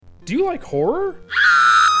Do you like horror?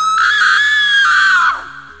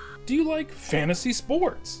 Do you like fantasy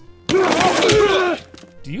sports?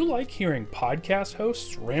 Do you like hearing podcast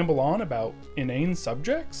hosts ramble on about inane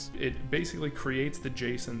subjects? It basically creates the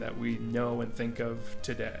Jason that we know and think of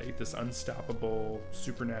today, this unstoppable,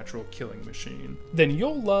 supernatural killing machine. Then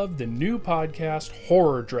you'll love the new podcast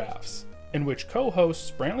Horror Drafts, in which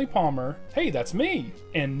co-hosts Brantley Palmer, hey, that's me,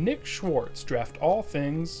 and Nick Schwartz draft all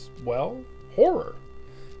things, well, horror.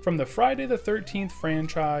 From the Friday the 13th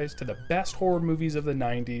franchise to the best horror movies of the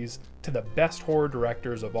 90s to the best horror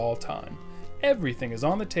directors of all time. Everything is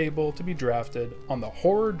on the table to be drafted on the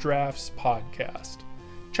Horror Drafts podcast.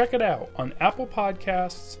 Check it out on Apple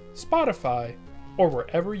Podcasts, Spotify, or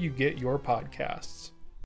wherever you get your podcasts.